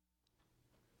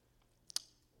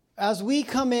As we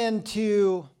come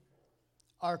into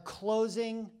our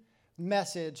closing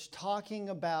message talking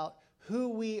about who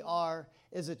we are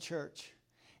as a church,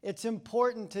 it's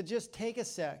important to just take a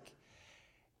sec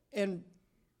and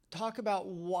talk about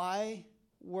why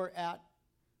we're at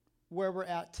where we're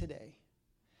at today.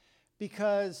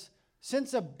 Because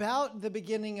since about the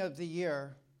beginning of the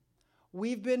year,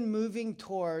 we've been moving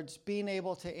towards being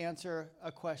able to answer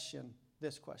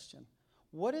this question.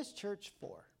 What is church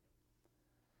for?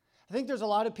 I think there's a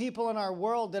lot of people in our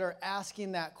world that are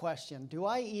asking that question. Do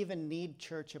I even need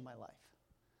church in my life?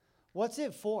 What's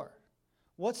it for?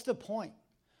 What's the point?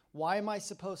 Why am I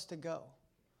supposed to go?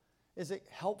 Is it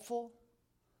helpful?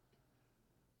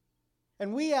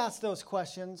 And we ask those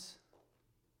questions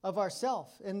of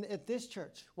ourselves at this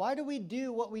church. Why do we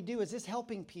do what we do? Is this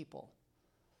helping people?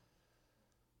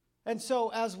 And so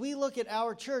as we look at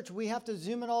our church, we have to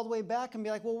zoom it all the way back and be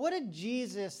like, well, what did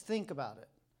Jesus think about it?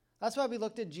 That's why we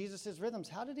looked at Jesus' rhythms.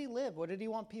 How did he live? What did he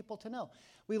want people to know?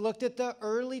 We looked at the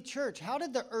early church. How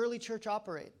did the early church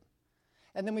operate?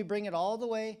 And then we bring it all the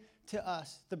way to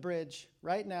us, the Bridge,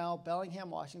 right now,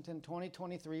 Bellingham, Washington,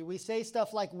 2023. We say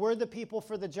stuff like, we're the people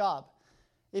for the job.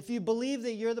 If you believe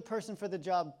that you're the person for the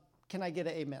job, can I get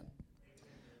an amen?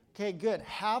 Okay, good.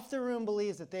 Half the room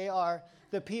believes that they are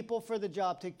the people for the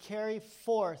job to carry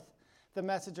forth the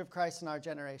message of Christ in our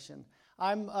generation.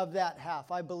 I'm of that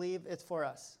half. I believe it's for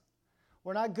us.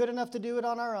 We're not good enough to do it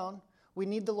on our own. We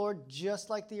need the Lord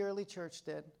just like the early church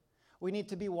did. We need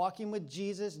to be walking with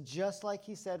Jesus just like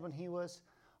he said when he was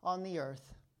on the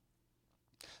earth.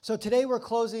 So today we're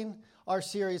closing our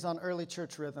series on early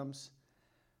church rhythms,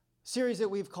 series that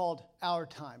we've called Our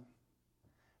Time,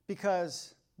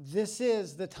 because this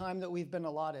is the time that we've been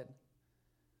allotted.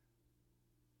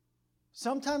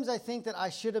 Sometimes I think that I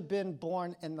should have been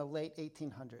born in the late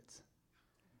 1800s.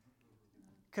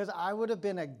 Because I would have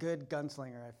been a good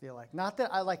gunslinger, I feel like. Not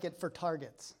that I like it for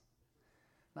targets,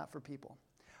 not for people.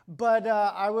 But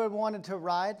I would have wanted to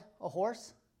ride a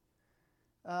horse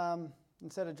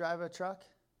instead of driving a truck.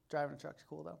 Driving a truck's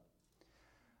cool, though.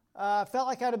 I felt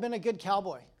like I'd have been a good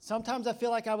cowboy. Sometimes I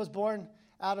feel like I was born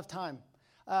out of time.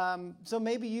 So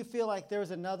maybe you feel like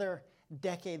there's another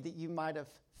decade that you might have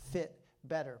fit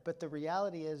better. But the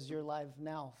reality is you're alive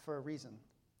now for a reason,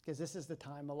 because this is the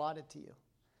time allotted to you.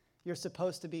 You're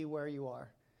supposed to be where you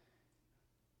are.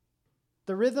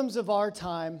 The rhythms of our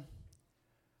time,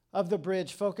 of the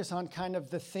Bridge, focus on kind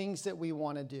of the things that we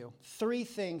want to do. 3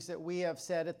 things that we have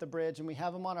said at the Bridge, and we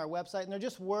have them on our website, and they're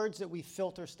just words that we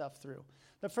filter stuff through.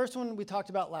 The first one we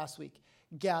talked about last week,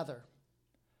 gather.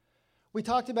 We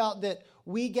talked about that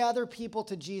we gather people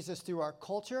to Jesus through our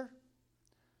culture,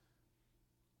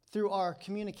 through our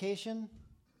communication,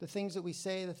 the things that we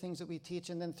say, the things that we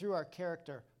teach, and then through our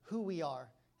character, who we are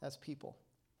as people.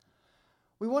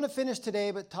 We want to finish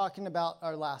today but talking about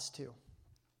our last 2.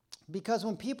 Because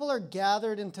when people are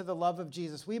gathered into the love of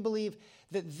Jesus, we believe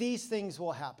that these things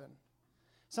will happen.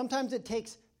 Sometimes it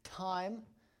takes time.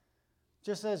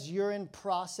 Just as you're in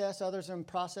process, others are in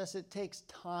process, it takes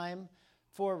time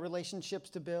for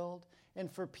relationships to build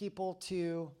and for people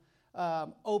to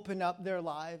open up their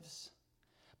lives.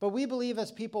 But we believe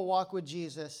as people walk with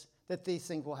Jesus that these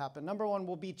things will happen. Number 1,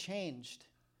 we'll be changed.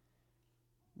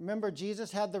 Remember,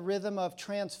 Jesus had the rhythm of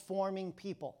transforming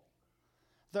people.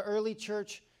 The early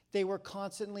church, they were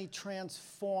constantly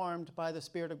transformed by the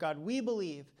Spirit of God. We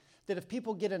believe that if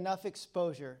people get enough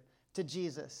exposure to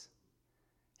Jesus,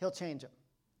 he'll change them.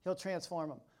 He'll transform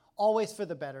them. Always for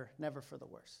the better, never for the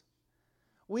worse.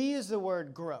 We use the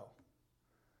word grow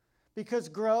because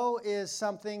grow is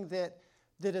something that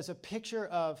is a picture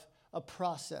of a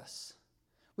process.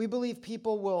 We believe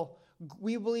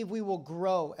we will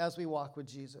grow as we walk with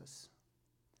Jesus.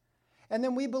 And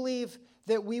then we believe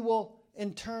that we will,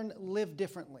 in turn, live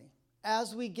differently.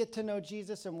 As we get to know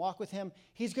Jesus and walk with him,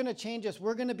 he's going to change us.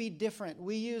 We're going to be different.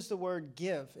 We use the word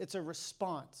give. It's a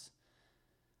response.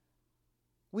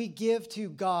 We give to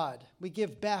God. We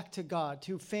give back to God,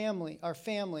 to our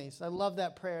families. I love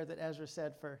that prayer that Ezra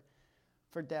said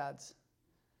for dads.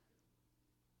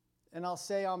 And I'll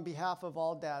say on behalf of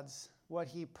all dads what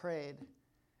he prayed.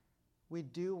 We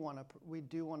do want to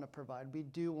provide. We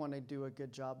do want to do a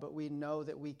good job, but we know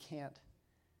that we can't.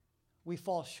 We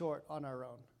fall short on our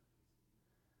own.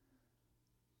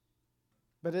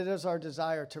 But it is our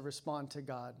desire to respond to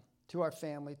God, to our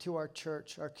family, to our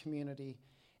church, our community,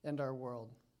 and our world.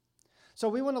 So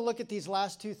we want to look at these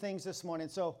last 2 things this morning.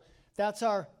 So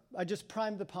I just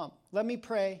primed the pump. Let me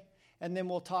pray, and then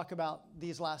we'll talk about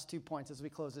these last 2 points as we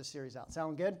close this series out.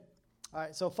 Sound good? All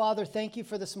right, so Father, thank you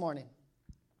for this morning.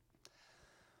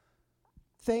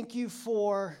 Thank you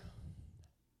for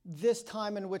this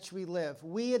time in which we live.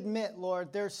 We admit,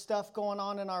 Lord, there's stuff going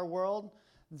on in our world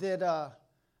that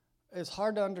is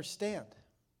hard to understand.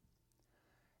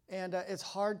 And it's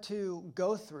hard to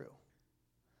go through.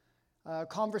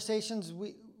 Conversations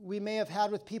we may have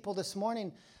had with people this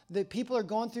morning, that people are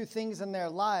going through things in their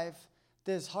life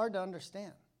that is hard to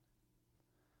understand.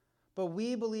 But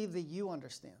we believe that you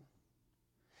understand.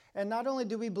 And not only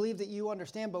do we believe that you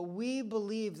understand, but we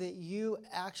believe that you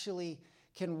actually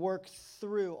can work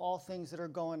through all things that are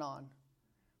going on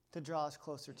to draw us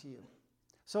closer to you.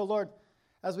 So, Lord,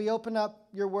 as we open up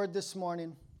your word this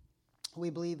morning, we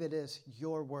believe it is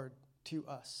your word to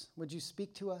us. Would you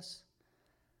speak to us?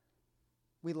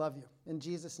 We love you. In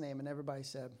Jesus' name. And everybody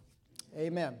said,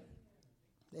 amen.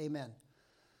 Amen.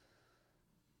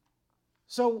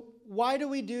 So why do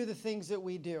we do the things that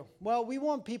we do? Well, we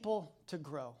want people to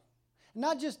grow.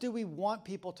 Not just do we want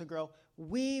people to grow,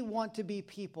 we want to be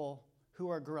people who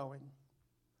are growing.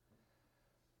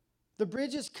 The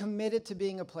Bridge is committed to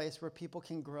being a place where people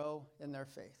can grow in their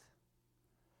faith.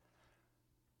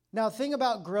 Now, the thing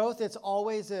about growth, it's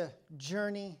always a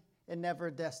journey and never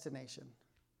a destination.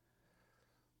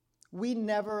 We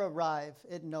never arrive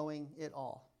at knowing it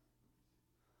all.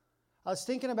 I was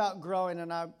thinking about growing,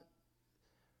 and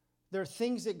there are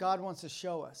things that God wants to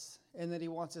show us and that he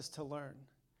wants us to learn.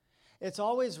 It's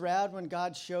always rad when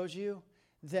God shows you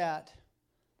that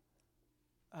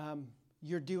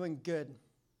you're doing good,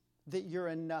 that you're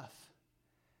enough,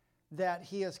 that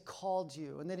he has called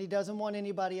you, and that he doesn't want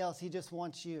anybody else. He just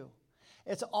wants you.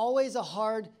 It's always a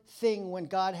hard thing when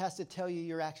God has to tell you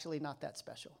you're actually not that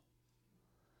special.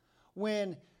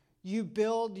 When you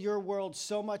build your world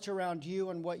so much around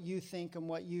you and what you think and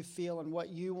what you feel and what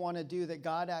you want to do that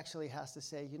God actually has to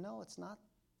say, it's not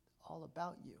all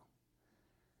about you.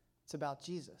 It's about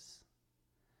Jesus.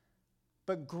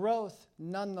 But growth,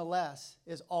 nonetheless,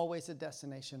 is always a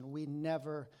destination. We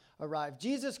never arrive.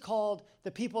 Jesus called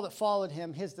the people that followed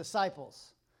him his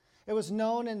disciples. It was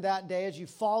known in that day as you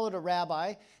followed a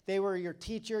rabbi, they were your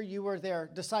teacher, you were their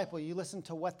disciple. You listened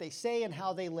to what they say and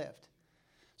how they lived.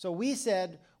 So we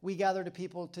said we gather the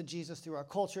people to Jesus through our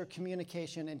culture,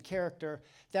 communication, and character.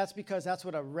 That's because that's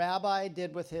what a rabbi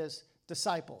did with his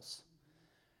disciples.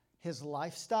 His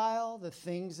lifestyle, the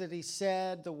things that he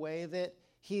said, the way that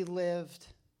he lived.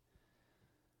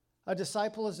 A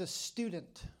disciple is a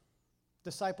student.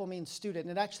 Disciple means student.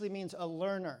 It actually means a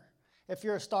learner. If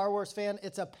you're a Star Wars fan,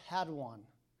 it's a Padawan.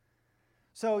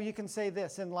 So you can say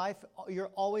this, in life, you're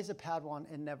always a Padawan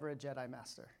and never a Jedi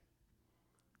Master.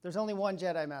 There's only one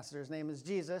Jedi Master. His name is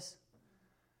Jesus.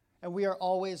 And we are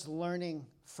always learning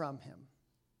from him.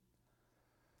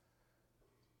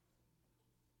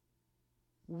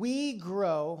 We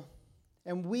grow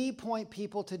and we point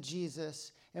people to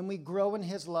Jesus and we grow in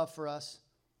his love for us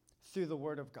through the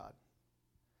Word of God.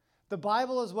 The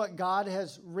Bible is what God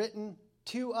has written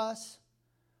to us.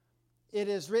 It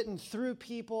is written through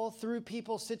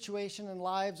people's situation and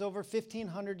lives over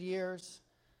 1,500 years.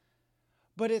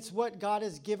 But it's what God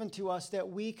has given to us that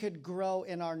we could grow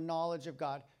in our knowledge of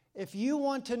God. If you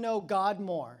want to know God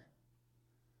more,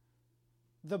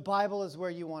 the Bible is where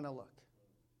you want to look.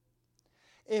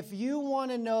 If you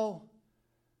want to know,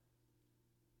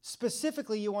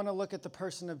 specifically you want to look at the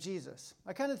person of Jesus.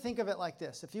 I kind of think of it like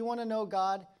this. If you want to know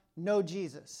God, know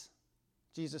Jesus.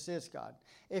 Jesus is God.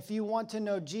 If you want to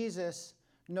know Jesus,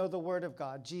 know the Word of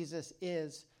God. Jesus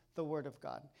is the Word of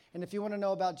God. And if you want to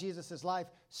know about Jesus' life,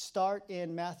 start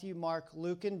in Matthew, Mark,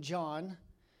 Luke, and John.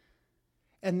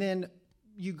 And then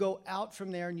you go out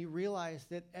from there and you realize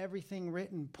that everything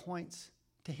written points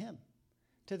to him,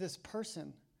 to this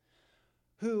person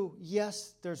who,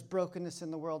 yes, there's brokenness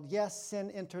in the world. Yes, sin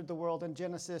entered the world in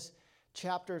Genesis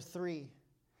chapter 3.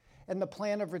 And the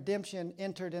plan of redemption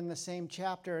entered in the same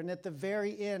chapter. And at the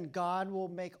very end, God will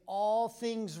make all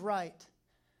things right.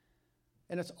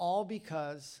 And it's all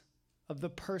because of the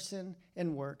person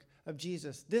and work of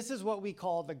Jesus. This is what we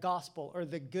call the gospel, or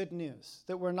the good news,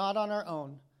 that we're not on our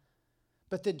own,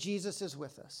 but that Jesus is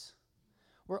with us.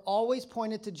 We're always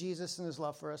pointed to Jesus and his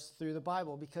love for us through the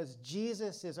Bible because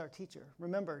Jesus is our teacher.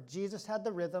 Remember, Jesus had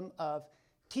the rhythm of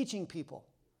teaching people.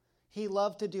 He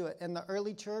loved to do it. And the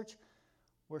early church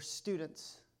were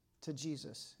students to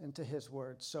Jesus and to his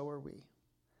word. So are we.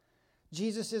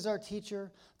 Jesus is our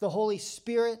teacher. The Holy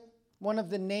Spirit, one of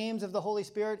the names of the Holy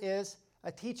Spirit is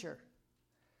a teacher.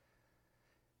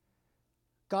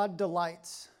 God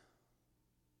delights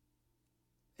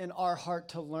in our heart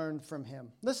to learn from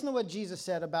him. Listen to what Jesus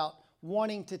said about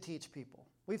wanting to teach people.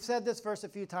 We've said this verse a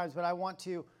few times, but I want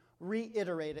to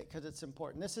reiterate it because it's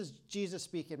important. This is Jesus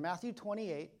speaking. Matthew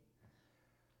 28,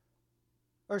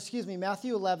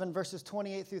 Matthew 11, verses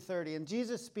 28 through 30. And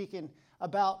Jesus speaking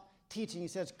about teaching, he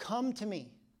says, "Come to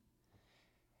me,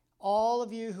 all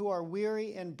of you who are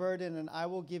weary and burdened, and I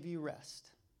will give you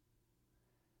rest."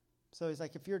 So he's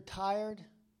like, if you're tired,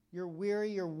 you're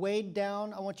weary, you're weighed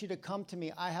down, I want you to come to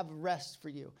me. I have rest for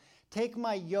you. Take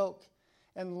my yoke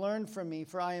and learn from me,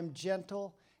 for I am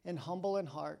gentle and humble in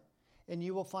heart, and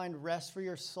you will find rest for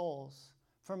your souls.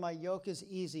 For my yoke is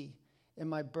easy and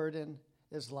my burden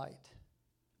is light.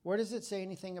 Where does it say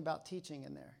anything about teaching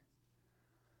in there?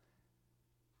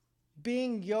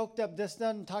 Being yoked up, this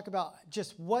doesn't talk about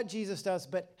just what Jesus does,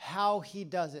 but how he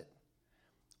does it.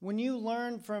 When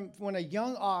a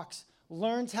young ox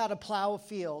learns how to plow a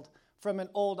field from an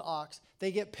old ox,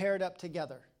 they get paired up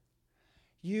together.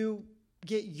 You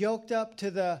get yoked up to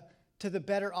the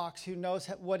better ox who knows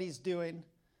what he's doing,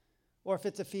 or if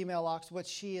it's a female ox, what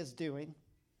she is doing.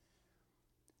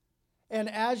 And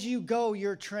as you go,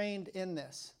 you're trained in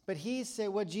this. But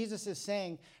what Jesus is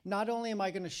saying, not only am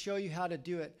I going to show you how to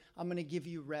do it, I'm going to give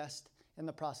you rest in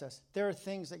the process. There are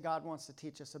things that God wants to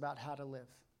teach us about how to live,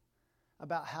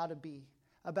 about how to be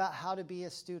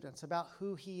as students, about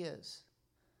who he is.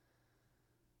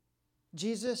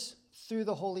 Jesus, through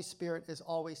the Holy Spirit, is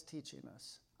always teaching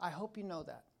us. I hope you know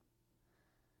that.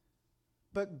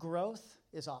 But growth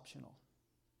is optional.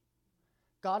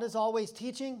 God is always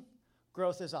teaching.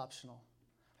 Growth is optional.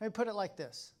 Let me put it like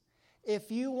this.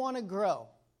 If you want to grow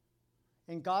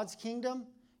in God's kingdom,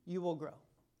 you will grow.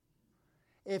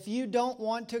 If you don't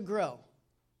want to grow,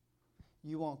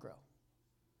 you won't grow.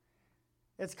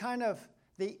 It's kind of,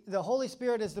 the Holy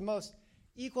Spirit is the most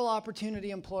equal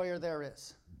opportunity employer there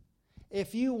is.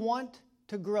 If you want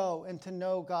to grow and to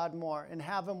know God more and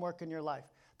have him work in your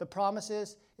life, the promise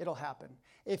is it'll happen.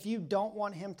 If you don't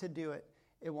want him to do it,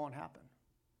 it won't happen.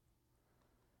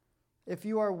 If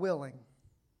you are willing,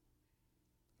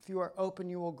 if you are open,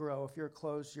 you will grow. If you're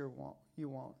closed, you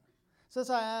won't. So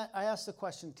I ask the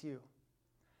question to you.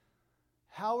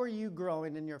 How are you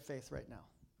growing in your faith right now?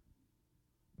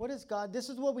 What is God? This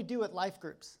is what we do at life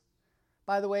groups.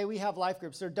 By the way, we have life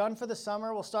groups. They're done for the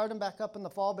summer. We'll start them back up in the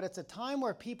fall, but it's a time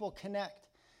where people connect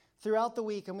throughout the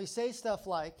week, and we say stuff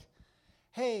like,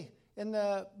 hey, in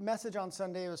the message on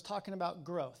Sunday, it was talking about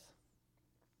growth.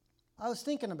 I was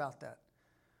thinking about that.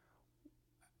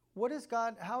 What is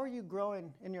God, how are you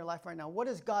growing in your life right now? What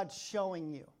is God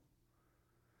showing you?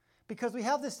 Because we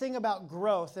have this thing about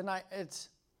growth, and it's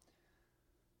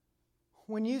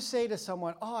when you say to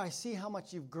someone, oh, I see how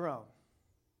much you've grown.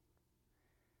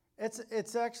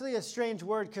 It's actually a strange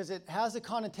word because it has a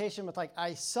connotation with like,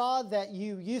 I saw that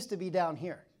you used to be down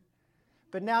here,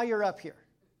 but now you're up here.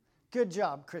 Good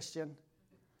job, Christian.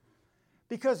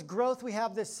 Because growth, we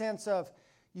have this sense of,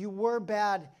 you were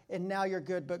bad and now you're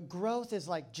good. But growth is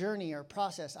like journey or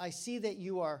process. I see that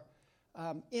you are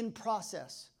in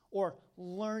process or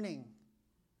learning.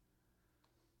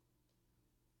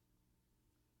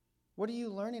 What are you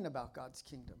learning about God's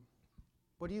kingdom?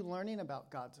 What are you learning about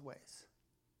God's ways?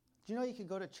 Do you know you could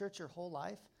go to church your whole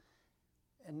life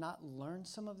and not learn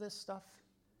some of this stuff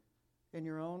in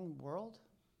your own world?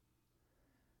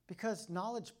 Because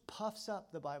knowledge puffs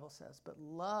up, the Bible says, but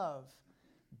love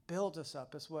builds us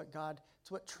up. It's what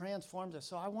transforms us.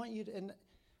 So I want you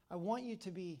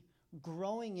to be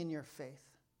growing in your faith.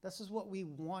 This is what we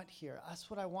want here. That's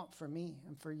what I want for me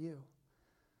and for you.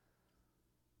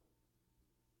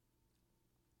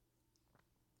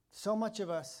 So much of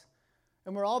us,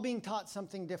 and we're all being taught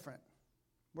something different.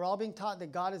 We're all being taught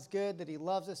that God is good, that he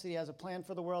loves us, that he has a plan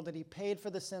for the world, that he paid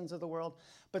for the sins of the world.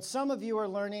 But some of you are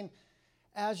learning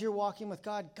as you're walking with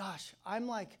God, gosh, I'm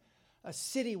like a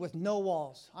city with no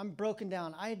walls. I'm broken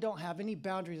down. I don't have any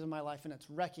boundaries in my life, and it's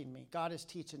wrecking me. God is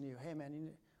teaching you, hey,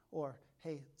 man, or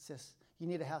hey, sis, you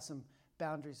need to have some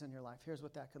boundaries in your life. Here's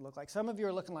what that could look like. Some of you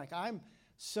are looking like, I'm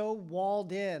so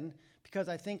walled in because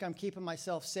I think I'm keeping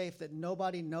myself safe that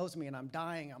nobody knows me and I'm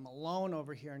dying. I'm alone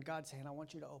over here. And God's saying, I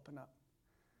want you to open up.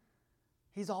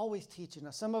 He's always teaching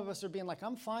us. Some of us are being like,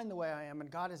 I'm fine the way I am.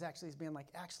 And God is actually being like,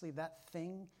 actually, that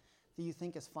thing that you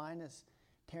think is fine is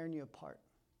tearing you apart.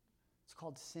 It's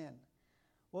called sin.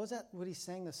 What was that, what he's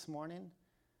saying this morning?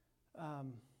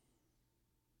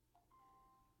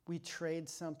 We trade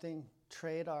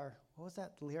what was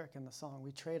that lyric in the song?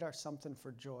 We trade our something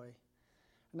for joy.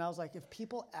 And I was like, if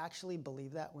people actually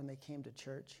believe that when they came to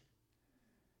church,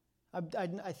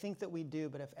 I think that we do,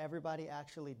 but if everybody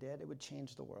actually did, it would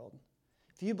change the world.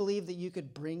 If you believe that you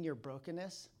could bring your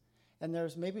brokenness, and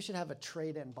maybe we should have a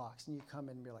trade-in box, and you come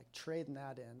in and be like, trading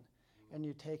that in, and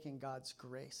you're taking God's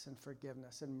grace and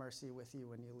forgiveness and mercy with you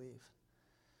when you leave.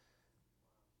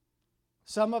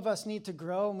 Some of us need to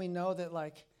grow, and we know that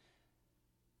like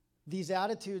these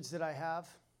attitudes that I have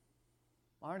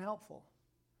aren't helpful.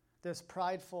 This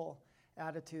prideful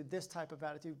attitude, this type of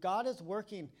attitude. God is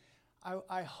working.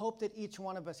 I hope that each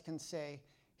one of us can say,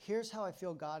 here's how I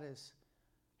feel God is.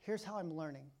 Here's how I'm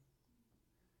learning.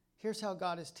 Here's how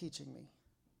God is teaching me.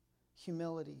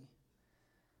 Humility,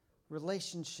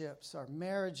 relationships, our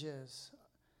marriages.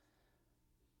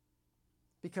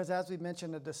 Because as we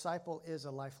mentioned, a disciple is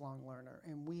a lifelong learner,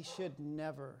 and we should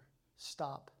never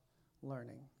stop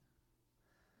learning.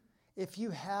 If you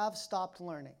have stopped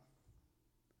learning,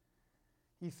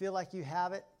 you feel like you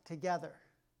have it together.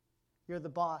 You're the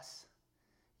boss.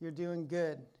 You're doing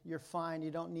good. You're fine. You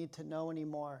don't need to know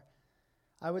anymore.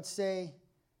 I would say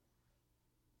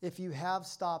if you have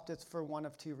stopped, it's for one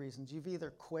of two reasons. You've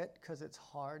either quit because it's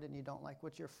hard and you don't like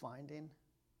what you're finding,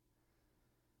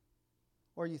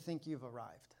 or you think you've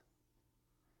arrived.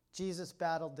 Jesus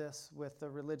battled this with the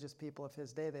religious people of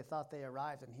his day. They thought they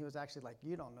arrived, and he was actually like,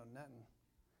 you don't know nothing.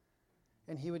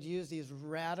 And he would use these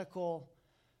radical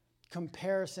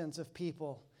comparisons of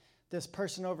people. This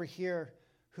person over here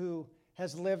who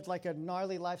has lived like a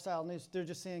gnarly lifestyle, and they're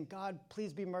just saying, God,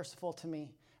 please be merciful to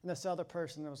me. And this other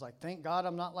person was like, thank God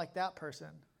I'm not like that person.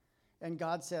 And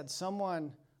God said,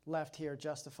 someone left here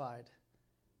justified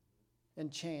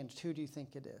and changed. Who do you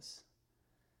think it is?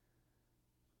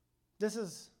 This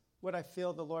is what I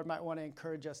feel the Lord might want to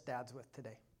encourage us dads with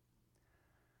today.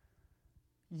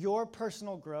 Your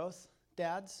personal growth,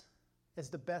 dads, is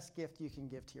the best gift you can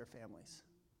give to your families.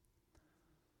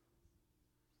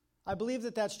 I believe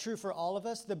that that's true for all of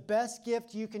us. The best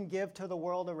gift you can give to the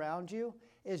world around you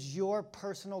is your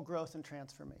personal growth and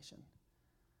transformation.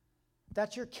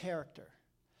 That's your character.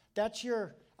 That's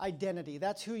your identity.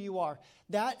 That's who you are.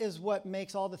 That is what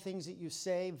makes all the things that you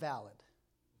say valid.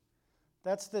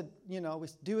 That's we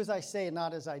do as I say,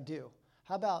 not as I do.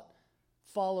 How about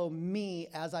follow me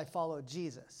as I follow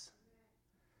Jesus?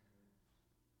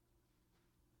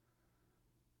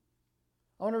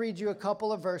 I want to read you a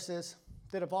couple of verses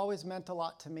that have always meant a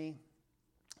lot to me,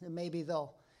 and maybe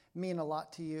they'll mean a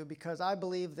lot to you, because I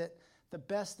believe that the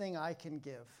best thing I can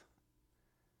give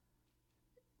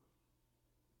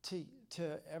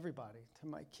to everybody, to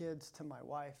my kids, to my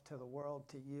wife, to the world,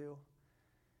 to you,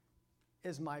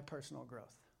 is my personal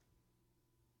growth.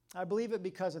 I believe it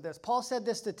because of this. Paul said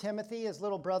this to Timothy, his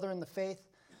little brother in the faith,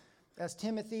 as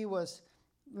Timothy was,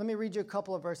 let me read you a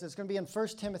couple of verses. It's going to be in 1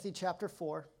 Timothy chapter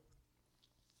 4.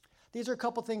 These are a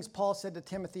couple things Paul said to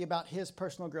Timothy about his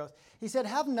personal growth. He said,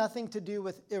 have nothing to do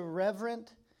with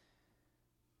irreverent,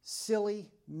 silly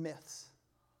myths.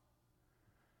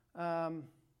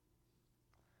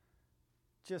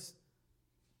 Just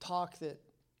talk that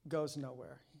goes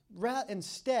nowhere.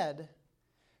 Instead,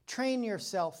 train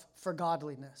yourself for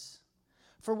godliness.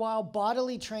 For while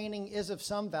bodily training is of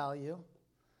some value,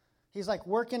 he's like,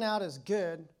 working out is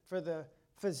good for the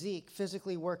physique,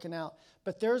 physically working out,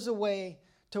 but there's a way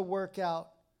to work out.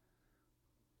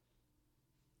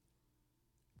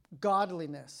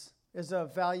 Godliness is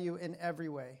of value in every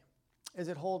way, as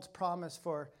it holds promise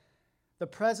for the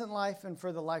present life and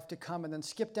for the life to come. And then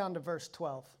skip down to verse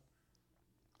 12.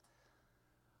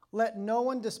 Let no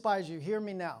one despise you. Hear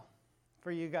me now,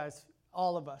 for you guys,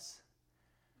 all of us,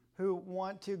 who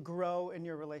want to grow in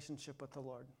your relationship with the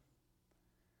Lord.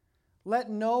 Let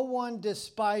no one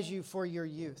despise you for your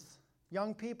youth.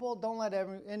 Young people, don't let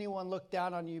anyone look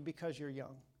down on you because you're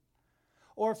young.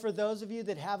 Or for those of you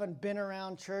that haven't been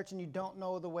around church and you don't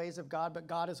know the ways of God, but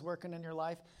God is working in your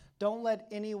life, don't let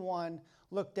anyone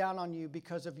look down on you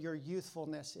because of your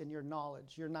youthfulness and your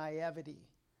knowledge, your naivety.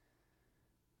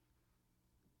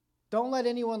 Don't let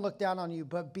anyone look down on you,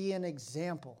 but be an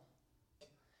example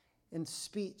in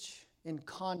speech, in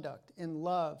conduct, in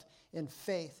love, in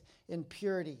faith, in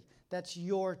purity. That's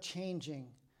your changing.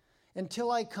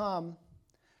 Until I come,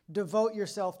 devote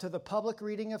yourself to the public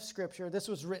reading of Scripture. This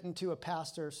was written to a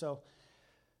pastor, so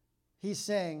he's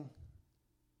saying,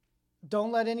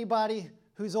 don't let anybody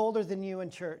who's older than you in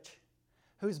church,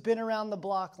 who's been around the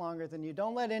block longer than you,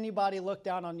 don't let anybody look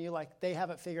down on you like they have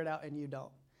it figured out and you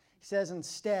don't. He says,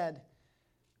 instead,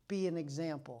 be an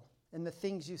example in the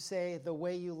things you say, the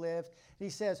way you live. And he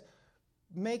says,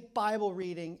 make Bible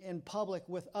reading in public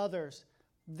with others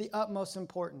the utmost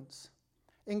importance.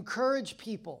 Encourage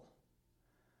people.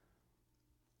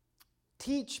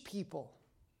 Teach people.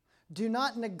 Do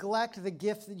not neglect the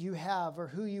gift that you have or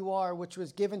who you are, which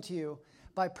was given to you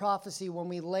by prophecy when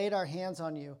we laid our hands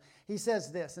on you. He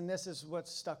says this, and this is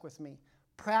what's stuck with me.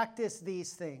 Practice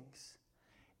these things.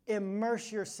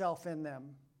 Immerse yourself in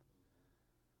them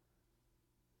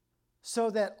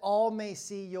so that all may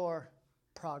see your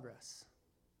progress.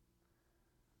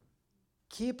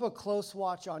 Keep a close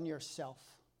watch on yourself.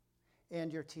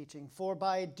 and your teaching. For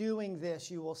by doing this,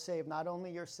 you will save not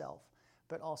only yourself,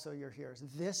 but also your hearers.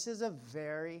 This is a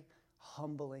very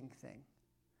humbling thing.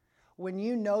 When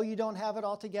you know you don't have it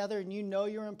all together and you know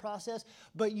you're in process,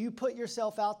 but you put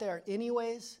yourself out there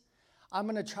anyways, I'm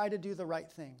going to try to do the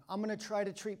right thing. I'm going to try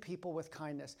to treat people with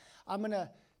kindness. I'm going to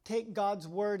take God's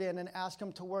word in and ask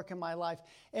him to work in my life.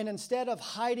 And instead of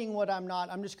hiding what I'm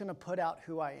not, I'm just going to put out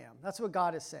who I am. That's what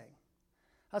God is saying.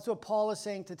 That's what Paul is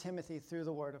saying to Timothy through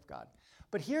the word of God.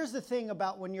 But here's the thing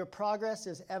about when your progress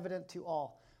is evident to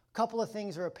all. A couple of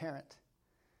things are apparent.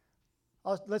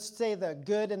 Let's say the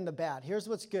good and the bad. Here's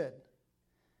what's good.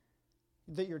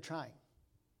 That you're trying.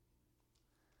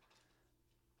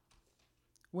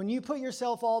 When you put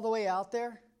yourself all the way out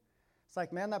there, it's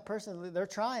like, man, that person, they're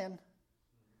trying.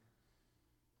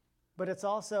 But it's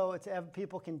also,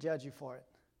 people can judge you for it.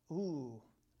 Ooh,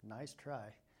 nice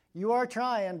try. You are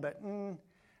trying, but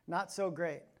not so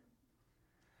great.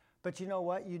 But you know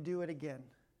what? You do it again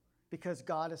because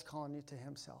God is calling you to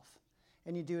himself.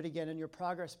 And you do it again, and your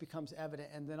progress becomes evident.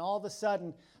 And then all of a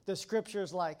sudden, the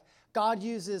scripture's like, God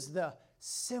uses the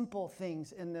simple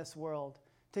things in this world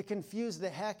to confuse the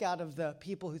heck out of the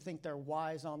people who think they're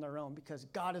wise on their own, because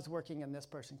God is working in this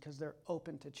person because they're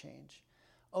open to change,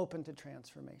 open to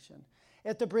transformation.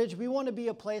 At the Bridge, we want to be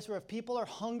a place where if people are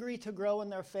hungry to grow in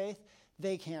their faith,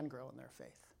 they can grow in their faith.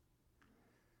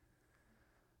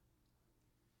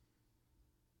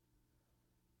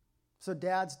 So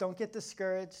dads, don't get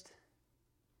discouraged.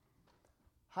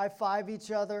 High five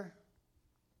each other.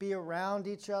 Be around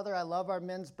each other. I love our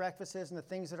men's breakfasts and the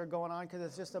things that are going on, because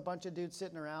it's just a bunch of dudes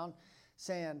sitting around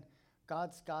saying,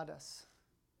 God's got us.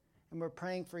 And we're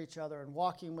praying for each other and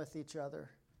walking with each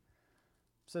other.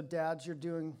 So dads, you're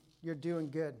doing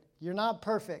good. You're not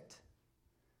perfect.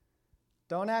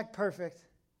 Don't act perfect.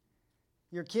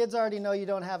 Your kids already know you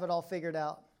don't have it all figured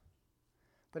out.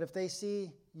 But if they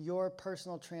see your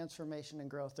personal transformation and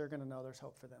growth, they're going to know there's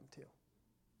hope for them too.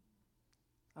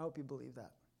 I hope you believe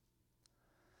that.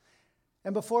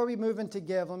 And before we move into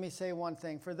give, let me say one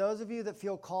thing. For those of you that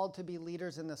feel called to be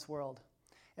leaders in this world,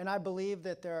 and I believe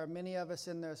that there are many of us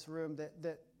in this room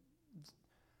that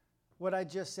what I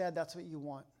just said, that's what you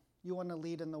want. You want to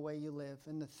lead in the way you live,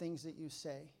 in the things that you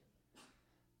say.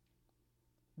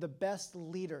 The best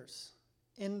leaders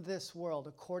in this world,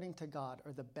 according to God,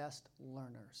 are the best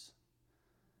learners.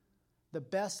 The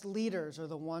best leaders are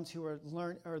the ones who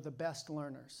are the best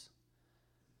learners.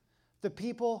 The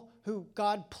people who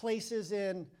God places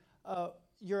in,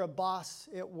 you're a boss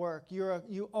at work,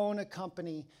 you own a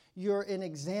company, you're an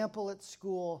example at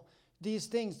school.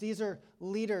 These are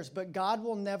leaders, but God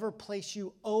will never place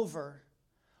you over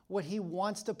what he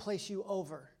wants to place you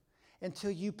over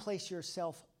until you place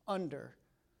yourself under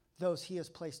those he has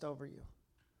placed over you.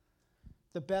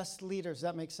 The best leaders, does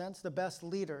that make sense? The best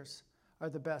leaders are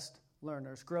the best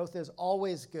learners. Growth is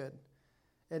always good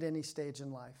at any stage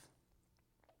in life.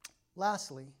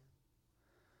 Lastly,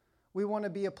 we want to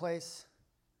be a place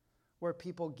where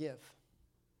people give.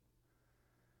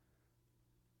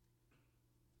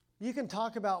 You can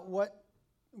talk about what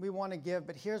we want to give,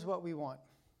 but here's what we want.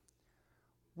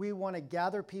 We want to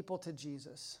gather people to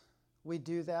Jesus. We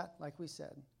do that, like we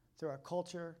said, through our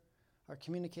culture, our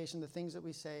communication, the things that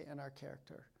we say, and our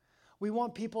character. We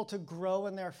want people to grow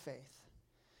in their faith,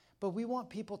 but we want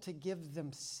people to give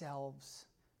themselves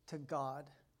to God,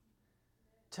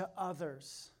 to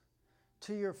others,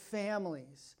 to your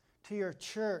families, to your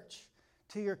church,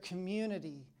 to your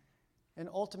community, and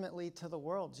ultimately to the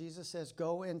world. Jesus says,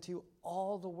 go into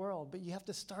all the world, but you have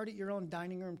to start at your own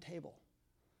dining room table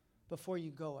before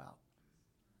you go out.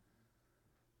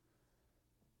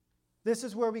 This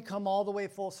is where we come all the way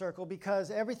full circle,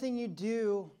 because everything you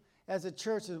do as a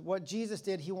church is what Jesus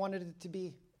did. He wanted it to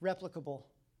be replicable.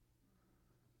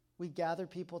 We gather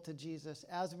people to Jesus.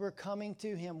 As we're coming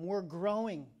to him, we're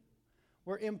growing.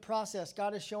 We're in process.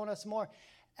 God is showing us more.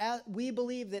 We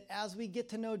believe that as we get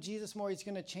to know Jesus more, he's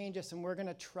going to change us, and we're going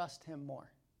to trust him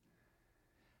more.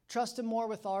 Trust him more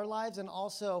with our lives, and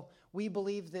also we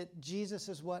believe that Jesus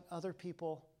is what other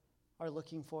people are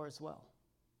looking for as well.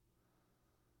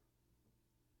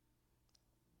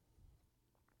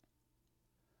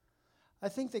 I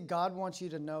think that God wants you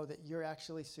to know that you're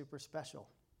actually super special,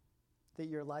 that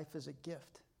your life is a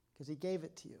gift because he gave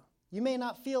it to you. You may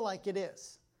not feel like it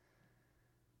is,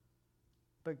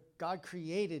 but God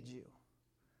created you,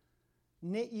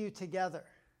 knit you together,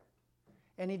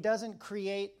 and he doesn't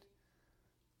create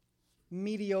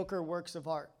mediocre works of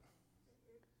art.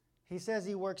 He says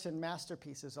he works in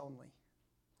masterpieces only.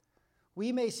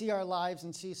 We may see our lives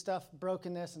and see stuff,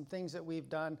 brokenness and things that we've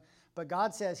done, but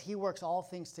God says he works all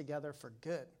things together for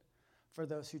good for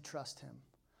those who trust him.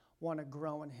 want to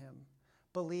grow in him,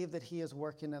 believe that he is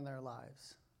working in their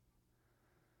lives.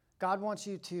 God wants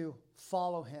you to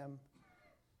follow him.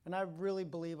 And I really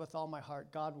believe with all my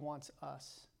heart, God wants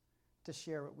us to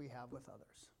share what we have with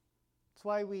others. That's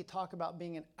why we talk about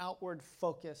being an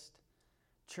outward-focused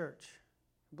church.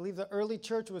 I believe the early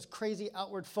church was crazy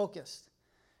outward-focused.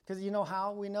 Because you know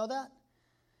how we know that?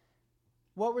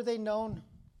 What were they known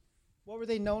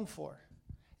for?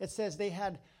 It says they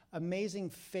had amazing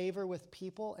favor with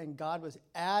people, and God was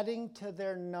adding to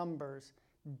their numbers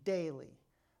daily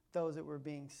those that were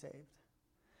being saved.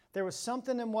 There was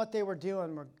something in what they were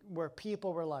doing where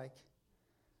people were like,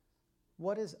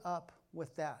 what is up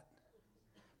with that?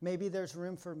 Maybe there's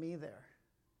room for me there.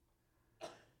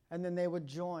 And then they would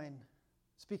join.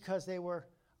 It's because they were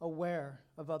aware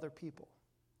of other people.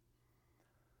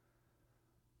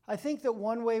 I think that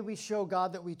one way we show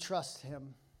God that we trust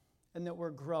him and that we're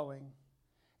growing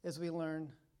is we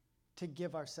learn to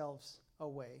give ourselves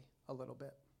away a little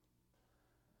bit.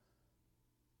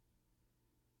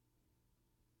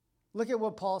 Look at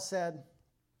what Paul said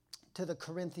to the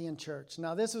Corinthian church.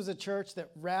 Now, this was a church that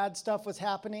rad stuff was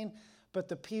happening, but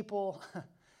the people,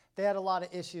 they had a lot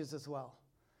of issues as well.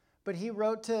 But he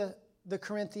wrote to the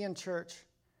Corinthian church,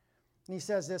 and he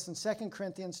says this in 2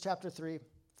 Corinthians chapter 3,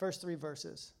 first 3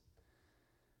 verses.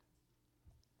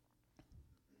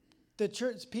 The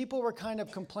church people were kind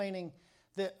of complaining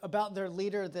about their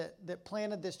leader that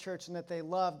planted this church and that they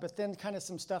loved, but then kind of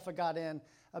some stuff got in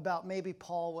about maybe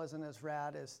Paul wasn't as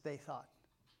rad as they thought.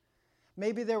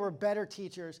 Maybe there were better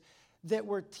teachers that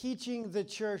were teaching the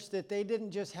church that they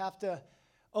didn't just have to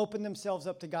open themselves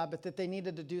up to God, but that they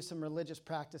needed to do some religious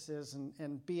practices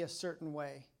and be a certain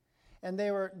way. And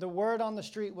the word on the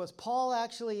street was, Paul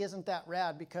actually isn't that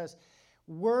rad because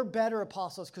we're better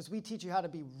apostles because we teach you how to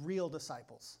be real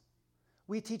disciples.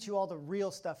 We teach you all the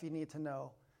real stuff you need to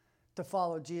know to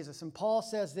follow Jesus. And Paul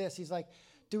says this, he's like,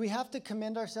 do we have to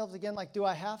commend ourselves again? Like, do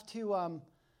I have to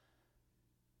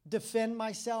defend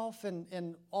myself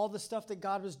and all the stuff that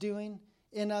God was doing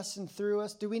in us and through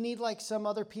us? Do we need like some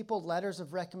other people letters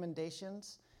of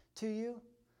recommendations to you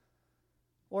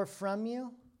or from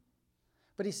you?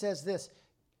 But he says this,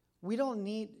 we don't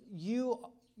need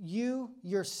you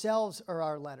yourselves are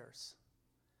our letters,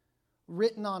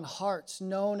 written on hearts,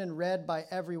 known and read by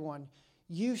everyone.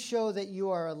 You show that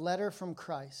you are a letter from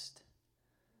Christ,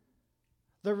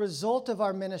 the result of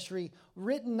our ministry,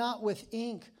 written not with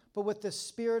ink, but with the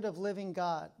Spirit of living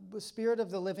God, the Spirit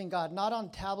of the living God, not on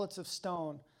tablets of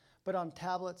stone, but on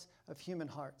tablets of human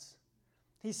hearts.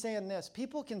 He's saying this,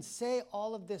 people can say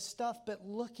all of this stuff, but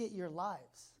look at your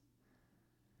lives.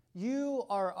 You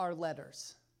are our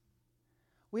letters.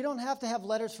 We don't have to have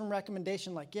letters from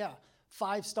recommendation like,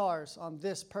 5 stars on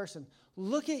this person.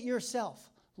 Look at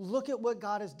yourself. Look at what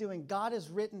God is doing. God has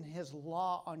written his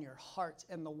law on your hearts,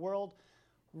 and the world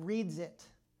reads it.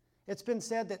 It's been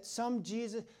said that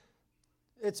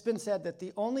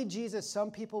the only Jesus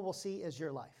some people will see is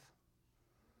your life.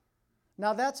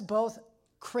 Now that's both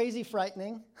crazy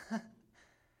frightening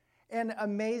and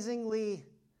amazingly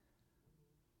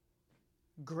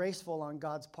graceful on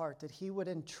God's part that he would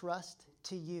entrust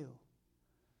to you,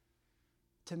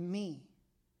 to me,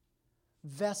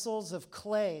 vessels of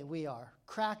clay we are,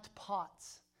 cracked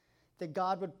pots, that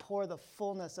God would pour the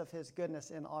fullness of his goodness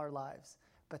in our lives.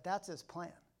 But that's his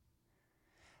plan.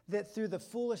 That through the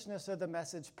foolishness of the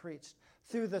message preached,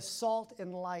 through the salt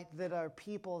and light that are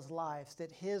people's lives,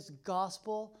 that his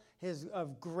gospel, his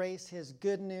of grace, his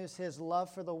good news, his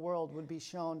love for the world would be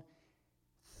shown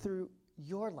through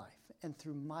your life and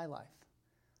through my life.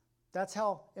 That's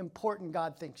how important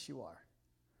God thinks you are.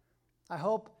 I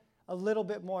hope a little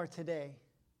bit more today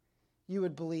you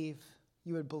would believe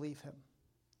him.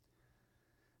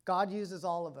 God uses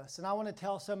all of us. And I want to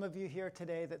tell some of you here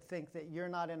today that think that you're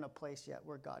not in a place yet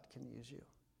where God can use you.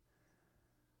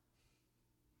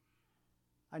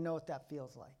 I know what that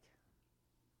feels like.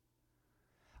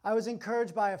 I was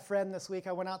encouraged by a friend this week.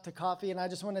 I went out to coffee, and I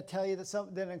just want to tell you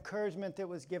that encouragement that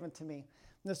was given to me.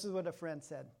 This is what a friend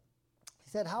said. He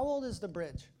said, how old is the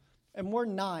bridge? And we're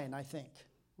 9, I think,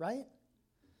 right?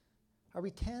 Are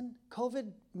we 10?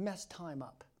 COVID messed time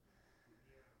up.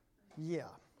 Yeah.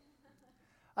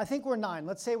 I think we're 9.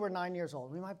 Let's say we're 9 years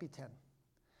old. We might be 10.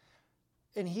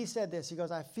 And he said this. He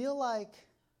goes, I feel like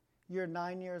you're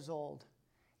 9 years old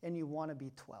and you want to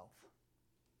be 12.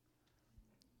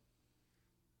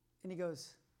 And he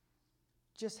goes,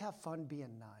 just have fun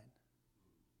being 9.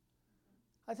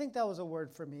 I think that was a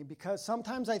word for me because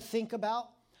sometimes I think about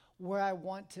where I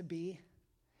want to be.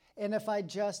 And if I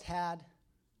just had,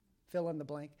 fill in the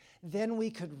blank, then we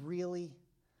could really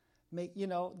make,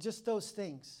 just those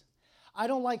things. I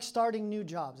don't like starting new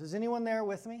jobs. Is anyone there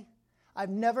with me? I've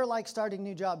never liked starting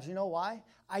new jobs. You know why?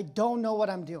 I don't know what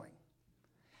I'm doing.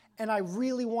 And I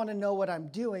really want to know what I'm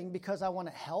doing because I want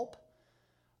to help.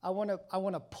 I want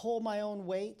to pull my own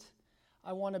weight.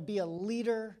 I want to be a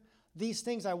leader. These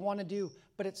things I want to do.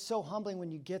 But it's so humbling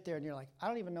when you get there and you're like, I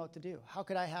don't even know what to do. How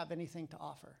could I have anything to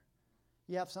offer?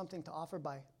 You have something to offer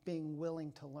by being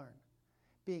willing to learn,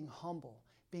 being humble,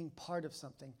 being part of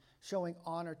something, showing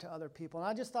honor to other people. And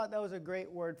I just thought that was a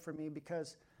great word for me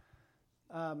because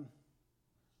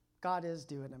God is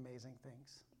doing amazing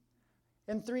things.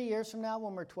 In 3 years from now,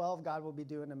 when we're 12, God will be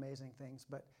doing amazing things.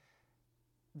 But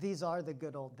these are the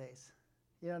good old days.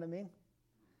 You know what I mean?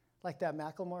 Like that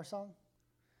Macklemore song.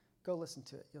 Go listen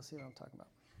to it. You'll see what I'm talking about.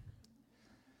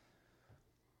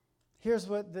 Here's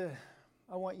what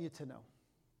I want you to know.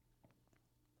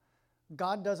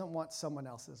 God doesn't want someone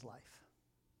else's life.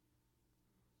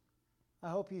 I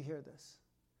hope you hear this.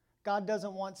 God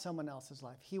doesn't want someone else's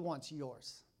life. He wants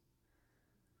yours.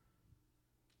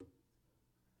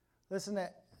 Listen,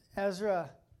 that Ezra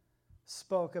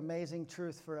spoke amazing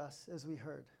truth for us as we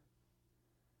heard.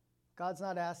 God's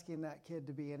not asking that kid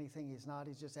to be anything he's not.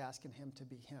 He's just asking him to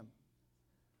be him.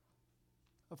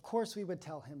 Of course we would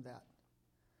tell him that.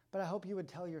 But I hope you would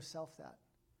tell yourself that.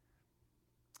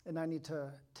 And I need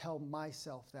to tell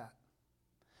myself that.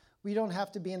 We don't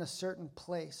have to be in a certain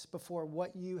place before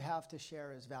what you have to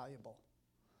share is valuable.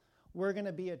 We're going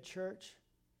to be a church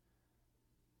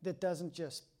that doesn't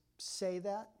just say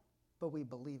that, but we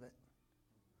believe it.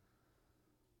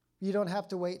 You don't have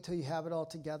to wait till you have it all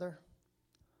together.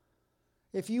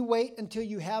 If you wait until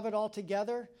you have it all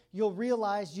together, you'll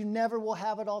realize you never will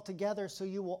have it all together, so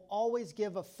you will always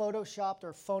give a photoshopped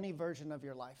or phony version of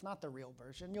your life, not the real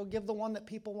version. You'll give the one that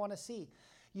people want to see.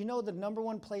 You know the number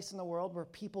one place in the world where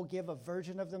people give a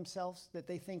version of themselves that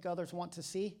they think others want to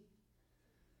see?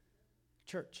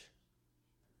 Church.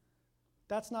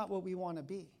 That's not what we want to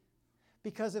be.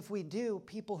 Because if we do,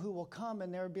 people who will come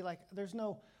and they'll be like, there's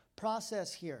no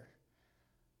process here.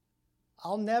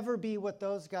 I'll never be what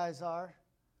those guys are.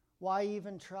 Why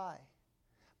even try?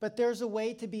 But there's a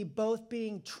way to be both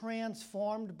being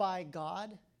transformed by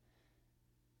God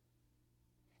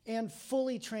and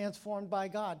fully transformed by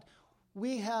God.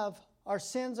 Our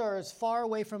sins are as far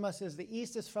away from us as the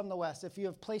east is from the west. If you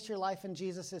have placed your life in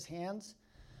Jesus' hands,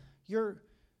 the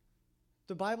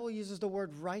Bible uses the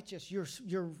word righteous.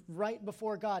 You're right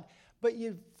before God. But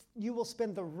you will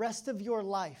spend the rest of your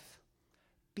life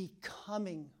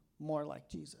becoming more like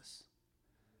Jesus.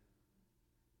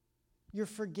 You're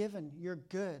forgiven. You're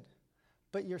good.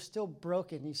 But you're still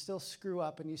broken. You still screw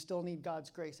up, and you still need God's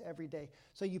grace every day.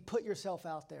 So you put yourself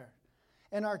out there.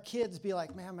 And our kids be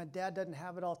like, man, my dad doesn't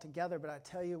have it all together, but I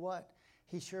tell you what,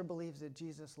 he sure believes that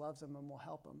Jesus loves him and will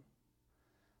help him.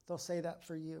 They'll say that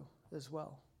for you as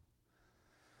well.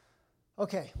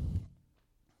 Okay.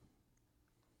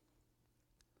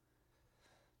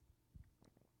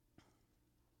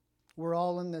 We're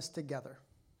all in this together.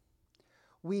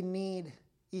 We need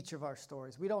each of our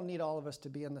stories. We don't need all of us to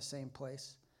be in the same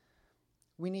place.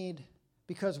 We need,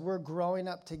 because we're growing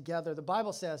up together. The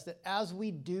Bible says that as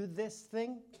we do this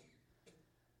thing,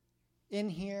 in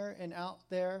here and out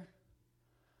there,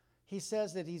 he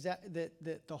says that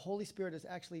that the Holy Spirit is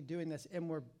actually doing this,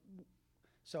 and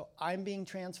so I'm being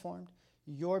transformed,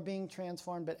 you're being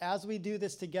transformed, but as we do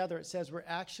this together, it says we're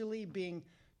actually being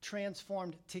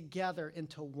transformed together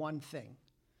into one thing.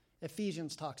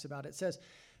 Ephesians talks about it. It says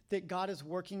that God is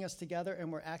working us together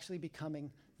and we're actually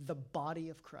becoming the body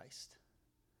of Christ.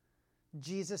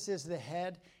 Jesus is the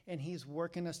head and he's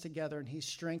working us together and he's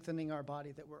strengthening our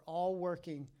body, that we're all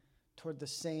working toward the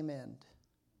same end.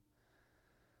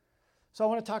 So I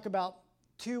want to talk about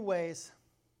 2 ways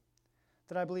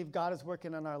that I believe God is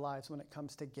working in our lives when it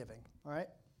comes to giving. All right?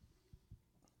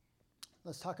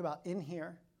 Let's talk about in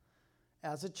here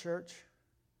as a church,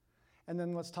 and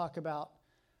then let's talk about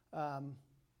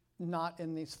not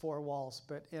in these 4 walls,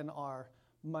 but in our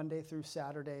Monday through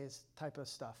Saturdays type of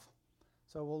stuff.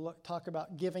 So we'll talk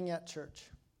about giving at church,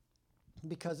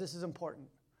 because this is important.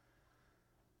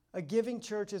 A giving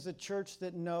church is a church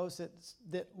that knows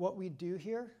that what we do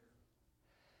here,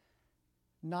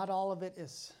 not all of it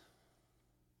is.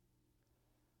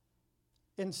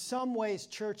 In some ways,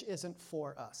 church isn't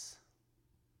for us.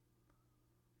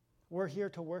 We're here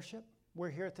to worship. We're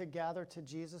here to gather to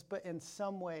Jesus. But in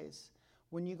some ways,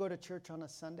 when you go to church on a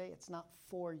Sunday, it's not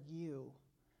for you.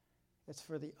 It's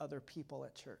for the other people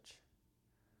at church.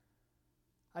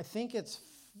 I think it's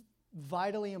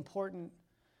vitally important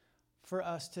for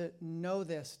us to know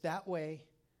this. That way,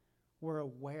 we're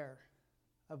aware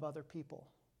of other people.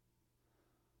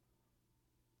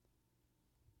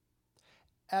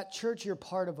 At church, you're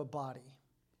part of a body.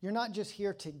 You're not just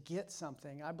here to get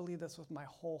something. I believe this with my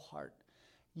whole heart.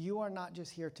 You are not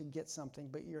just here to get something,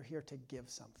 but you're here to give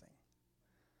something.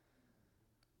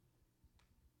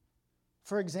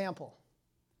 For example,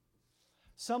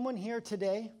 someone here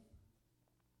today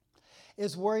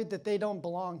is worried that they don't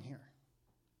belong here.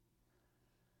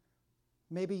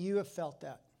 Maybe you have felt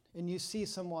that, and you see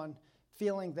someone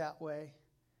feeling that way.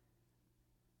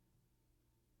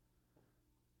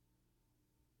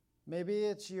 Maybe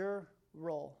it's your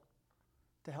role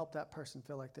to help that person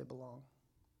feel like they belong.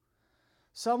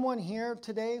 Someone here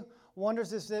today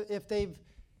wonders if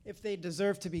they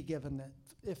deserve to be given it,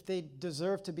 if they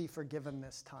deserve to be forgiven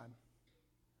this time.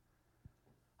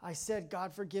 I said,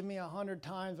 God, forgive me 100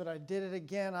 times, but I did it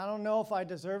again. I don't know if I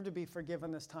deserve to be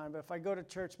forgiven this time, but if I go to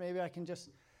church, maybe I can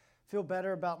just feel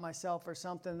better about myself or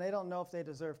something. They don't know if they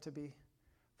deserve to be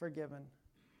forgiven.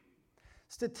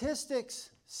 Statistics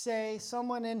say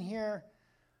someone in here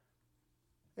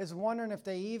is wondering if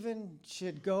they even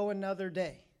should go another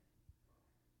day.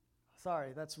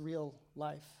 Sorry, that's real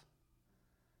life.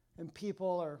 And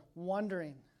people are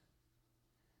wondering.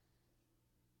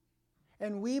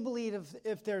 And we believe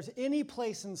if there's any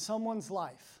place in someone's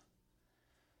life,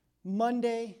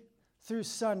 Monday through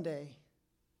Sunday,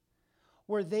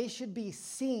 where they should be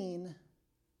seen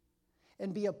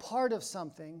and be a part of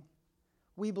something,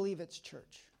 we believe it's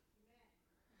church.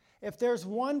 If there's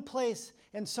one place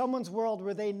in someone's world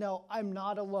where they know, I'm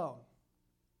not alone.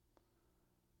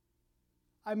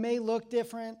 I may look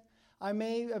different. I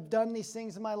may have done these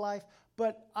things in my life,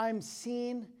 but I'm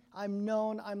seen, I'm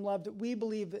known, I'm loved. We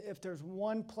believe that if there's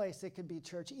one place it could be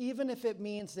church, even if it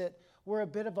means that we're a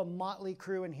bit of a motley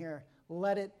crew in here,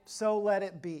 let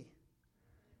it be.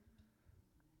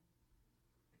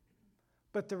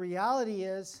 But the reality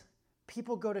is,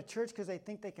 people go to church because they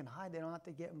think they can hide. They don't have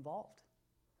to get involved.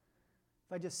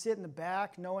 If I just sit in the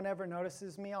back, no one ever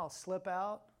notices me, I'll slip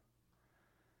out.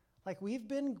 Like, we've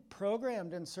been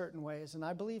programmed in certain ways, and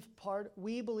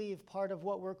we believe part of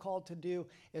what we're called to do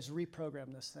is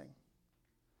reprogram this thing.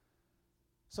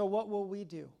 So what will we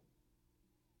do?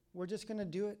 We're just going to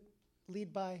do it,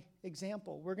 lead by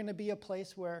example. We're going to be a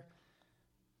place where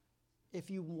if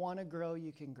you want to grow,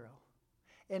 you can grow.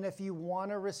 And if you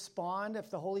want to respond, if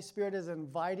the Holy Spirit is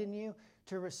inviting you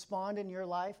to respond in your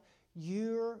life,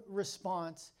 your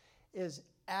response is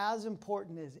as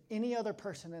important as any other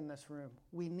person in this room.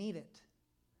 We need it.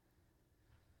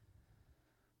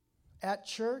 At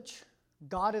church,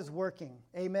 God is working.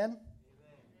 Amen? Amen?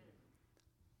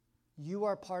 You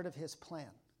are part of his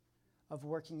plan of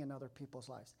working in other people's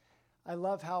lives. I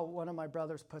love how one of my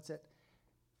brothers puts it.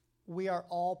 We are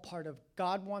all part of,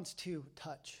 God wants to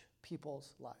touch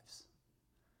people's lives.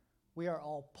 We are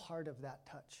all part of that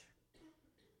touch.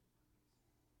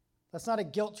 That's not a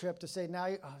guilt trip to say now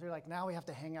we have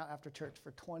to hang out after church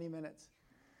for 20 minutes.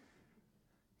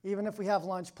 Even if we have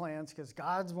lunch plans, because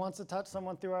God wants to touch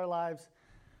someone through our lives.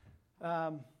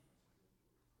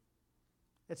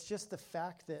 It's just the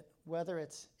fact that whether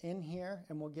it's in here,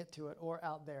 and we'll get to it, or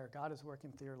out there, God is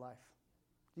working through your life.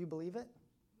 Do you believe it?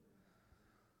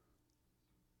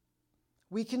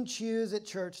 We can choose at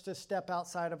church to step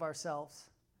outside of ourselves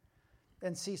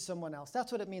and see someone else.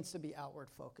 That's what it means to be outward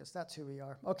focused. That's who we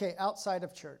are. Okay, outside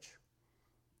of church.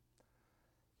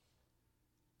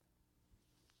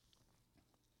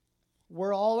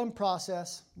 We're all in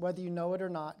process, whether you know it or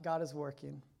not. God is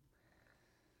working.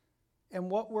 And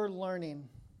what we're learning,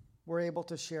 we're able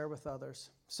to share with others.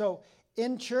 So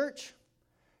in church,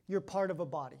 you're part of a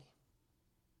body.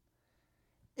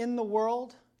 In the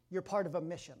world, you're part of a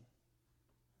mission.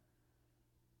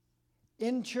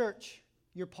 In church,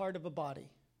 you're part of a body.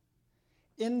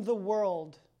 In the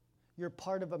world, you're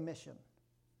part of a mission.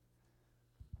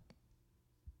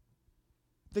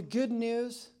 The good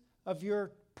news of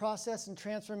your process and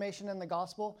transformation in the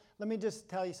gospel, let me just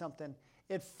tell you something.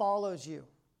 It follows you.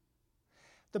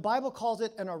 The Bible calls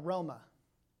it an aroma.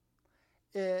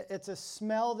 It's a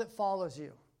smell that follows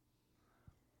you.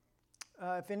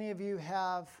 If any of you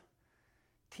have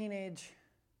teenage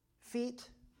feet,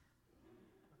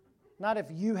 not if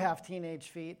you have teenage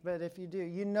feet, but if you do,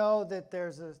 you know that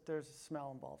there's a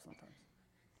smell involved sometimes.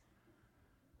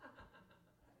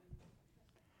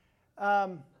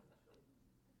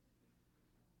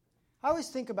 I always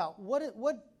think about what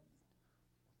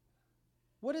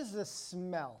is the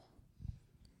smell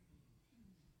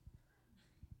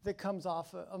that comes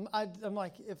off? I'm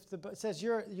like, if it says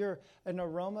you're an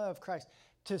aroma of Christ.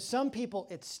 To some people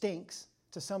it stinks.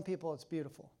 To some people it's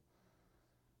beautiful.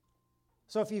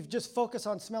 So if you just focus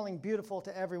on smelling beautiful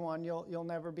to everyone, you'll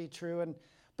never be true.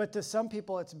 But to some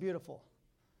people, it's beautiful.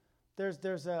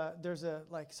 there's a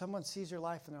like someone sees your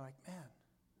life and they're like, man,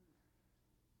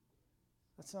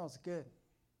 that smells good.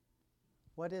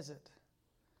 What is it?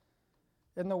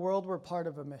 In the world, we're part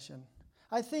of a mission.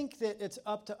 I think that it's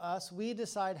up to us. We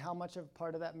decide how much of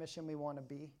part of that mission we want to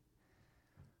be.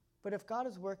 But if God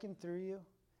is working through you,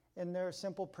 and there are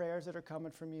simple prayers that are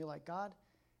coming from you, like, God,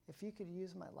 if you could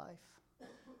use my life,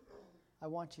 I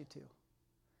want you to.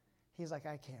 He's like,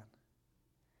 I can.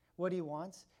 What he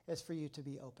wants is for you to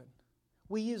be open.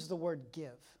 We use the word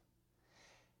give.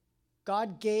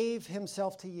 God gave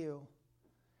himself to you.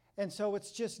 And so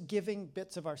it's just giving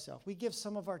bits of ourselves. We give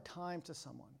some of our time to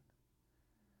someone.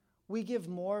 We give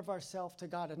more of ourselves to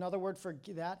God. Another word for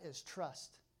that is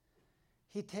trust.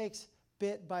 He takes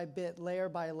bit by bit, layer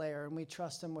by layer, and we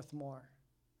trust him with more.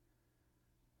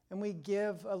 And we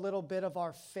give a little bit of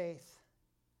our faith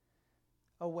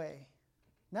away.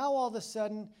 Now all of a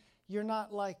sudden, you're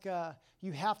not like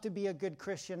you have to be a good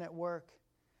Christian at work.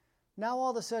 Now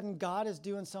all of a sudden, God is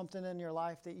doing something in your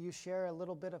life that you share a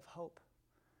little bit of hope.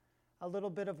 A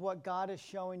little bit of what God is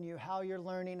showing you, how you're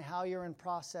learning, how you're in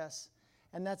process.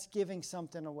 And that's giving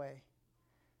something away.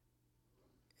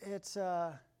 It's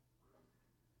a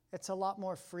lot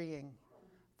more freeing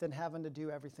than having to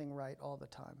do everything right all the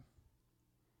time.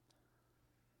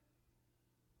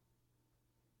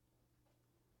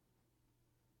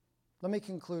 Let me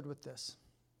conclude with this.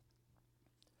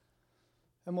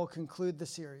 And we'll conclude the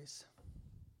series.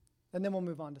 And then we'll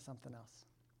move on to something else.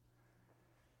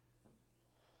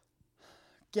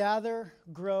 Gather,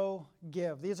 grow,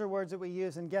 give. These are words that we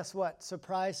use. And guess what?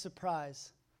 Surprise,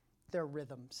 surprise. They're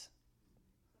rhythms.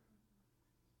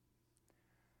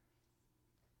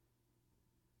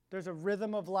 There's a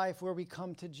rhythm of life where we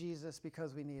come to Jesus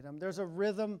because we need him. There's a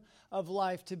rhythm of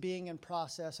life to being in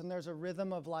process. And there's a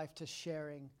rhythm of life to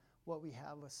sharing what we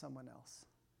have with someone else.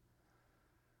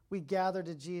 We gather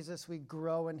to Jesus. We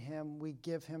grow in him. We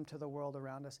give him to the world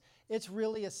around us. It's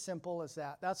really as simple as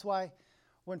that. That's why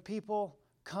when people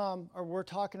come, or we're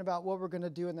talking about what we're going to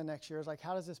do in the next year, is like,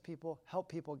 how does this help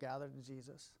people gather to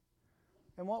Jesus?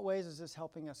 In what ways is this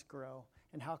helping us grow?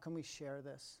 And how can we share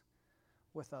this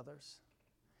with others?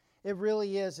 It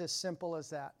really is as simple as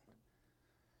that.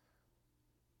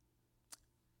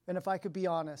 And if I could be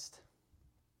honest,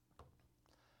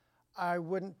 I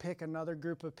wouldn't pick another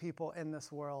group of people in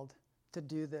this world to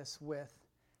do this with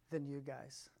than you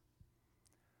guys.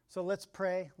 So let's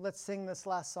pray. Let's sing this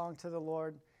last song to the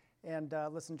Lord. And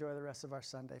let's enjoy the rest of our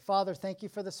Sunday. Father, thank you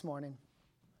for this morning.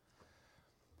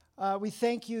 We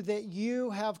thank you that you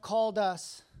have called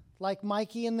us, like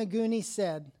Mikey and the Goonies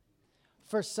said,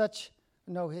 for such,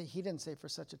 no, he didn't say for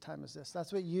such a time as this.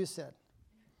 That's what you said.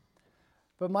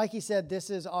 But Mikey said, this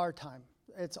is our time.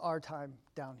 It's our time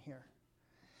down here.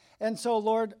 And so,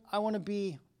 Lord, I want to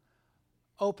be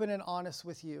open and honest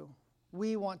with you.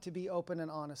 We want to be open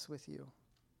and honest with you.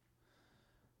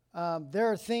 There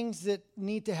are things that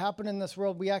need to happen in this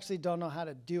world. We actually don't know how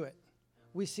to do it.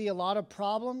 We see a lot of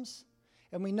problems,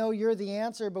 and we know you're the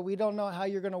answer, but we don't know how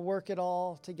you're going to work it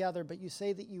all together, but you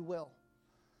say that you will.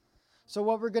 So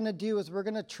what we're going to do is we're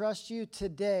going to trust you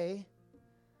today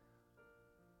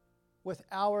with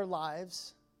our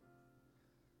lives.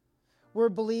 We're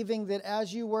believing that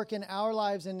as you work in our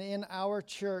lives and in our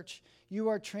church, you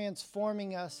are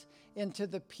transforming us into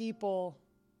the people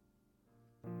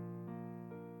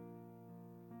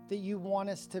that you want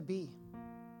us to be,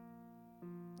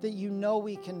 that you know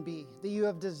we can be, that you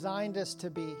have designed us to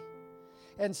be.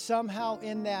 And somehow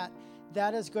in that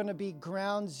is going to be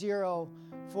ground zero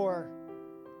for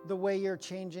the way you're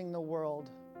changing the world,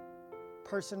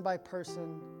 person by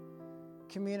person,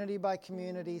 community by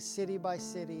community, city by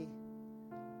city.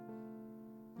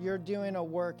 You're doing a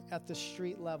work at the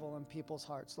street level in people's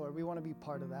hearts, Lord. We want to be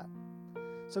part of that.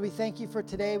 So we thank you for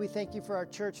today. We thank you for our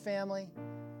church family.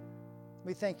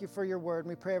 We thank you for your word, and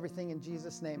we pray everything in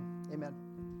Jesus' name. Amen.